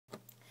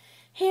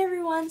Hey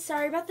everyone,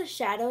 sorry about the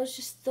shadows,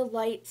 just the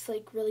light's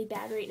like really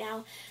bad right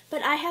now.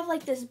 But I have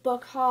like this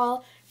book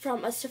haul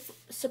from a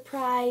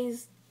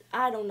surprise,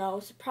 I don't know,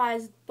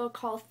 surprise book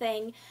haul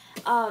thing.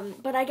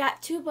 But I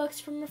got two books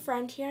from a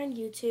friend here on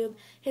YouTube.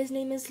 His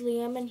name is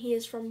Liam and he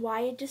is from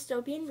Wyatt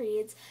Dystopian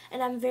Reads.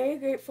 And I'm very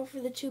grateful for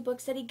the two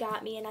books that he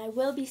got me, and I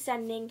will be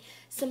sending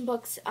some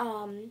books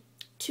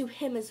to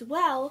him as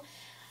well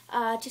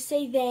to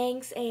say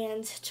thanks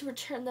and to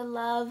return the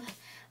love.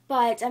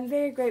 But I'm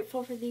very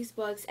grateful for these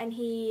books, and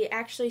he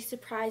actually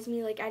surprised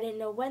me. Like, I didn't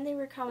know when they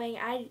were coming.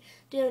 I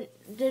didn't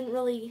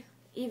really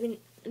even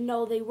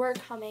know they were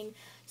coming.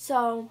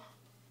 So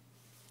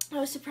I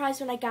was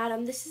surprised when I got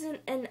them. This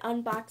isn't an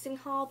unboxing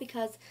haul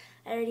because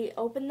I already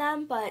opened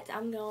them, but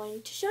I'm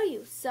going to show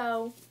you.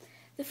 So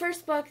the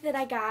first book that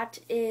I got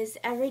is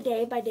Every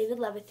Day by David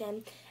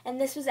Levithan, and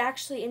this was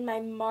actually in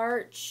my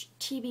March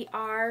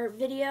TBR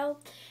video.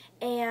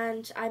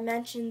 And I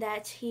mentioned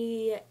that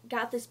he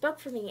got this book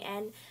for me,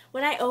 and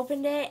when I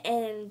opened it,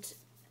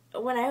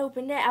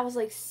 I was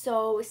like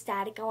so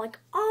ecstatic. I'm like,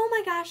 oh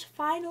my gosh,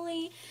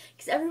 finally,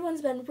 because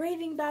everyone's been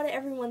raving about it.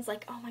 Everyone's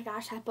like, oh my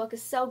gosh, that book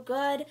is so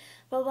good,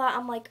 blah blah.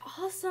 I'm like,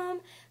 awesome.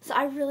 So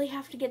I really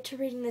have to get to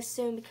reading this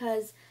soon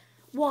because,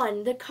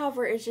 one, the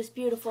cover is just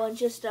beautiful, and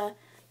just to,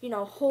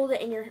 hold it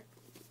in your,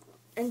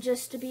 and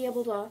just to be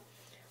able to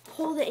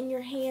hold it in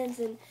your hands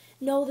and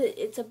know that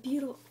it's a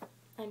beautiful.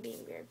 I'm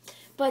being weird.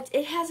 But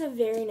it has a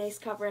very nice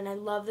cover, and I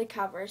love the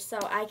cover, so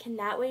I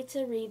cannot wait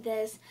to read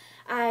this.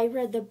 I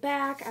read the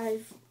back.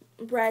 I've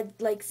read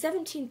like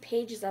 17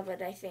 pages of it,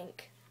 I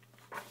think.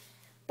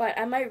 But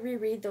I might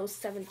reread those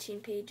 17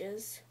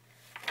 pages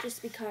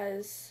just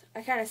because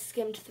I kind of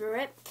skimmed through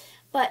it.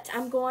 But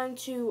I'm going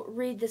to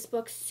read this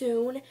book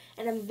soon,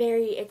 and I'm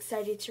very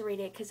excited to read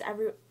it because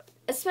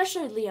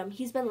especially Liam,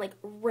 he's been like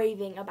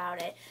raving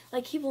about it.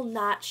 Like, he will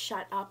not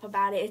shut up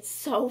about it. It's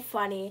so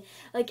funny.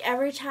 Like,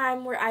 every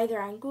time we're either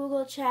on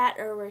Google Chat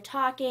or we're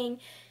talking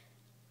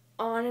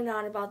on and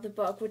on about the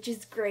book, which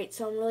is great.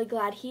 So I'm really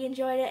glad he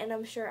enjoyed it, and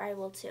I'm sure I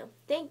will too.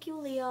 Thank you,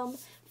 Liam,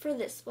 for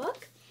this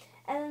book.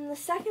 And then the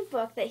second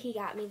book that he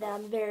got me that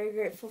I'm very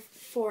grateful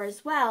for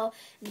as well,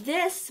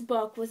 this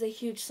book was a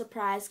huge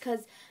surprise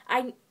because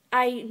I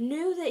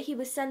knew that he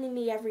was sending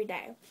me Every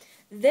Day.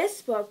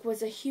 This book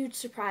was a huge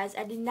surprise.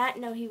 I did not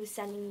know he was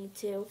sending me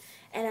to,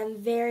 and I'm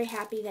very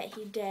happy that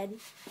he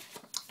did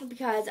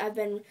because I've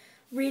been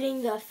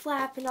reading the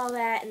flap and all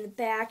that in the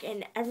back,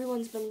 and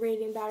everyone's been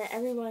raving about it.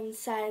 Everyone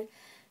said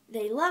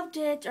they loved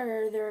it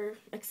or they're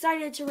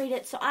excited to read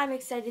it, so I'm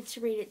excited to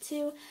read it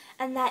too,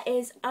 and that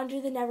is Under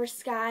the Never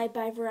Sky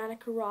by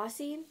Veronica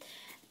Rossi,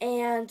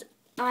 and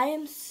I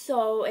am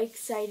so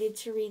excited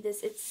to read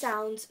this. It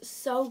sounds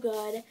so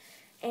good,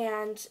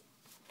 and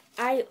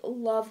I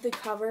love the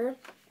cover.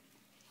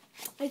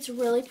 It's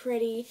really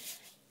pretty.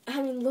 I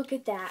mean, look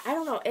at that. I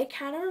don't know. It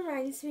kind of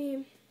reminds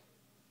me.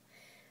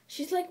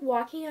 She's like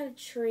walking on a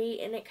tree,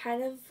 and it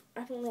kind of,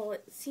 I don't know,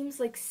 it seems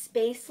like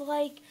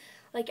space-like.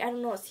 Like, I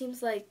don't know, it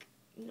seems like,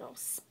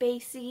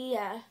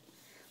 spacey.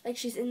 Like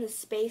she's in the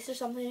space or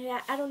something like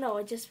that. I don't know.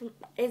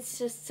 It's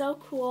just so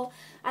cool.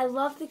 I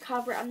love the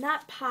cover. I'm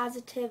not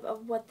positive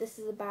of what this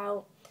is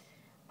about.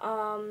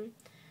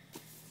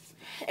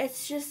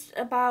 It's just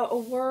about a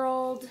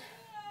world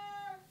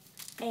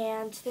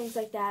and things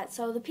like that.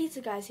 So the pizza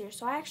guy's here,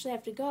 so I actually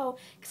have to go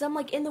because I'm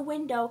like in the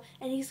window,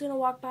 and he's gonna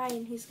walk by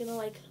and he's gonna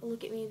like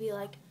look at me and be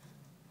like,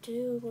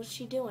 dude, what's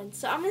she doing?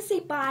 So I'm gonna say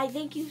bye.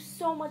 Thank you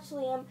so much,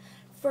 Liam,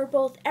 for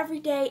both Every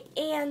Day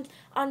and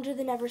Under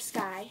the Never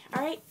Sky.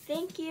 Alright,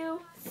 thank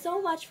you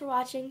so much for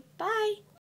watching. Bye.